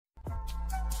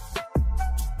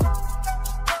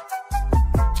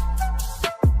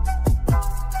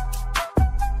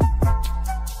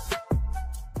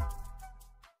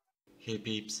Hey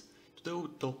peeps, today we'll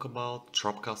talk about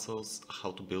trap castles,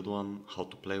 how to build one, how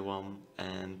to play one,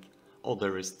 and all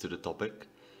there is to the topic.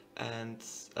 And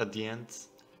at the end,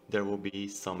 there will be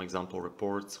some example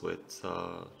reports with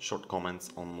short comments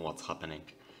on what's happening.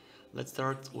 Let's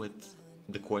start with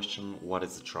the question, what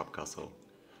is a trap castle?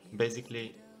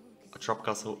 Basically, a trap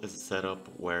castle is a setup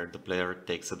where the player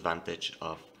takes advantage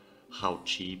of how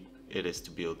cheap it is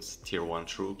to build tier 1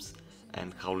 troops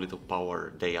and how little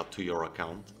power they add to your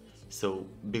account. So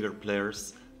bigger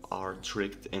players are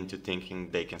tricked into thinking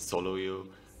they can solo you,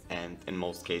 and in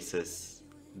most cases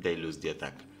they lose the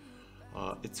attack.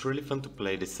 It's really fun to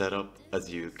play this setup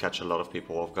as you catch a lot of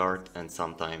people off guard and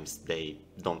sometimes they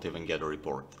don't even get a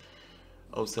report.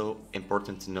 Also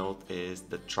important to note is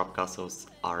that trap castles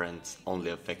aren't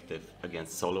only effective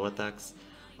against solo attacks,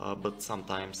 but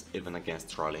sometimes even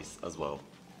against rallies as well.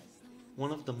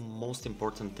 One of the most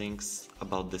important things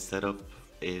about this setup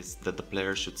is that the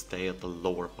player should stay at a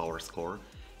lower power score,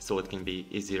 so it can be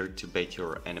easier to bait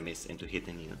your enemies into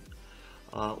hitting you.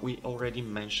 We already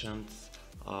mentioned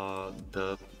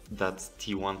that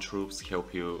T1 troops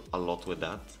help you a lot with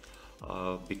that,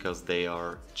 because they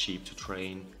are cheap to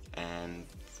train and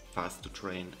fast to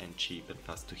train and cheap and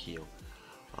fast to heal.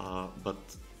 But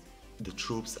the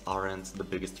troops aren't the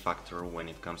biggest factor when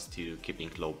it comes to keeping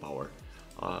low power.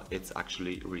 It's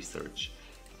actually research.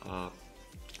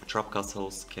 Trap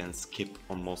castles can skip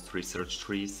on most research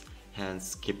trees,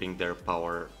 hence keeping their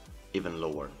power even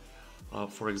lower.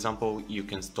 For example, you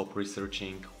can stop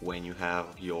researching when you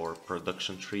have your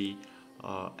production tree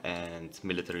and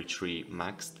military tree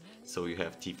maxed, so you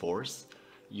have T4s,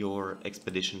 your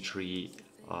expedition tree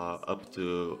up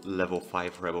to level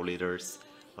 5 rebel leaders,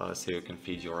 so you can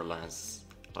feed your alliance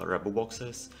rebel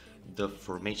boxes, the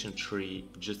formation tree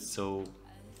just so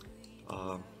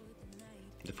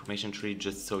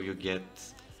you get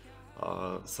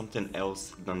something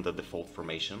else than the default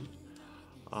formation.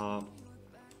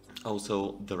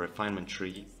 Also, the refinement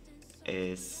tree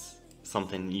is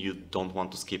something you don't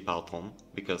want to skip out on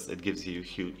because it gives you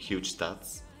huge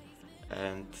stats,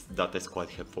 and that is quite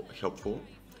helpful.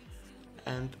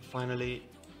 And finally,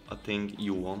 a thing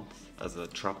you want as a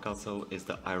trap castle is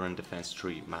the iron defense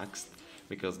tree maxed,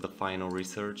 because the final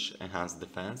research enhanced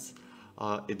defense,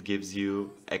 it gives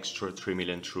you extra 3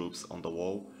 million troops on the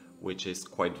wall, which is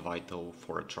quite vital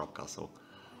for a trap castle.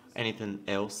 Anything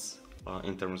else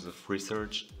in terms of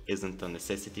research isn't a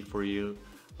necessity for you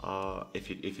if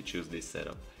you choose this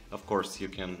setup. Of course, you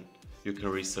can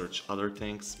research other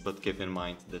things, but keep in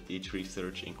mind that each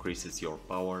research increases your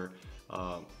power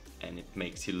and it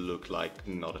makes you look like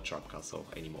not a trap castle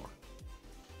anymore.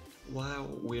 While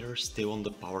we're still on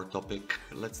the power topic,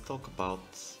 let's talk about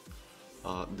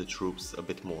the troops a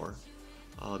bit more,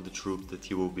 the troops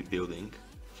that you will be building.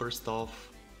 First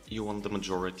off, you want the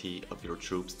majority of your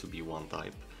troops to be one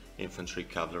type. Infantry,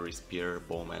 cavalry, spear,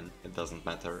 bowman, it doesn't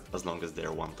matter as long as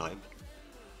they're one type.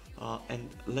 And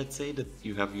let's say that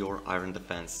you have your iron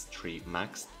defense tree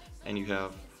maxed and you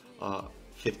have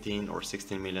 15 or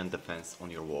 16 million defense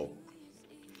on your wall.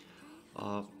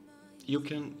 You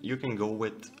can go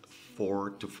with 4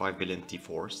 to 5 million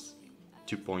T4s,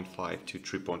 2.5 to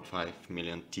 3.5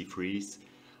 million T3s,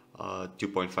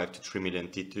 2.5 to 3 million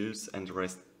T2s, and the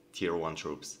rest tier 1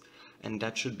 troops. And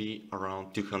that should be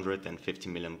around 250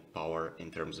 million power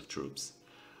in terms of troops.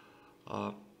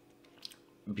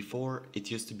 Before, it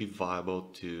used to be viable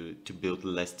to build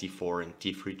less T4 and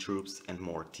T3 troops and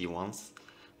more T1s,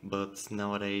 but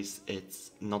nowadays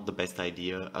it's not the best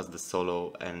idea as the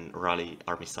solo and rally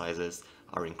army sizes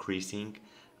are increasing,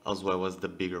 as well as the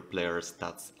bigger players'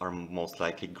 stats are most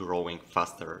likely growing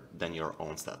faster than your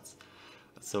own stats.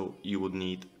 So you would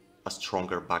need a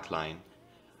stronger backline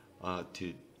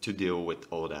to deal with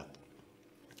all that.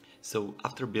 So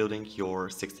after building your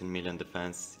 16 million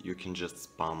defense, you can just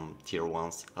spam tier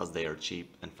 1s as they are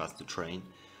cheap and fast to train.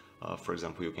 For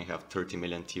example, you can have 30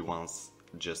 million T1s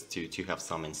just to have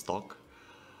some in stock.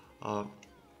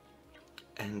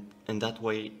 And in that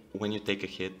way, when you take a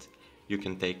hit, you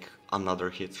can take another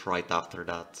hit right after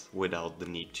that without the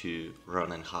need to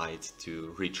run and hide,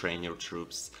 to retrain your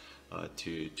troops,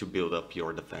 to build up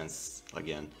your defense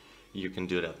again. You can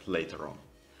do that later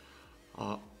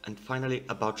on. And finally,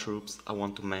 about troops, I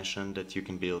want to mention that you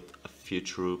can build a few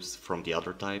troops from the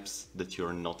other types that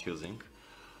you're not using.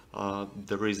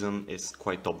 The reason is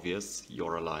quite obvious,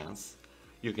 your alliance.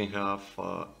 You can have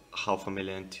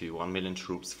 500,000 to 1 million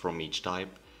troops from each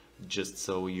type, just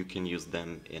so you can use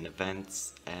them in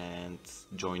events and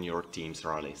join your team's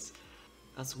rallies.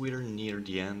 As we're near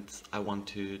the end, I want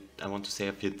to say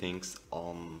a few things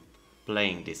on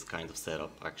playing this kind of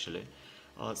setup actually.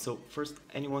 So first,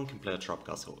 anyone can play a trap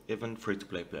castle, even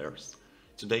free-to-play players.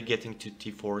 Today getting to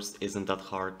T-Force isn't that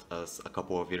hard as a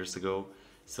couple of years ago,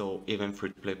 so even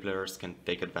free-to-play players can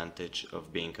take advantage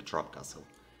of being a trap castle.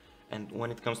 And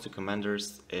when it comes to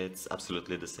commanders, it's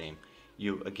absolutely the same.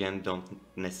 You again don't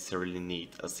necessarily need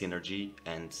a synergy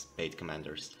and paid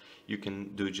commanders. You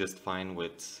can do just fine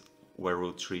with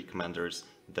Werewolf tree commanders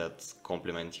that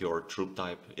complement your troop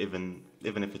type, even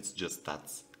if it's just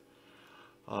stats.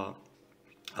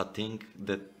 A thing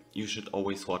that you should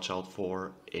always watch out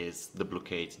for is the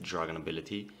blockade dragon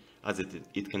ability, as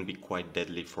it can be quite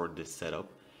deadly for this setup.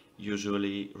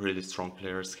 Usually really strong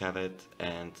players have it,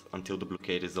 and until the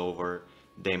blockade is over,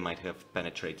 they might have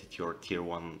penetrated your tier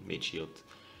 1 mage shield.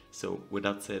 So with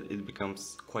that said, it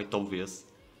becomes quite obvious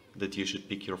that you should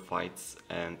pick your fights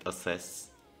and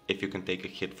assess if you can take a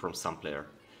hit from some player.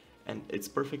 And it's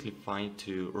perfectly fine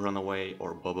to run away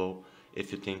or bubble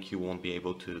if you think you won't be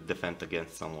able to defend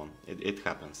against someone. It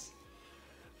happens.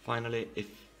 Finally,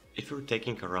 if you're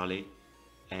taking a rally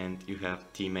and you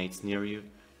have teammates near you,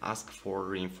 ask for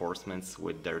reinforcements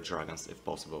with their dragons if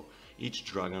possible. Each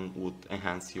dragon would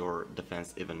enhance your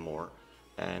defense even more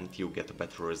and you'll get a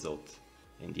better result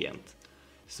in the end.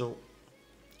 So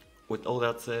with all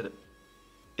that said,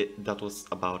 that was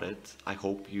about it. I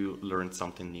hope you learned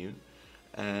something new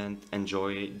and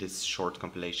enjoy this short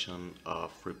compilation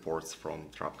of reports from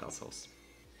trap castles.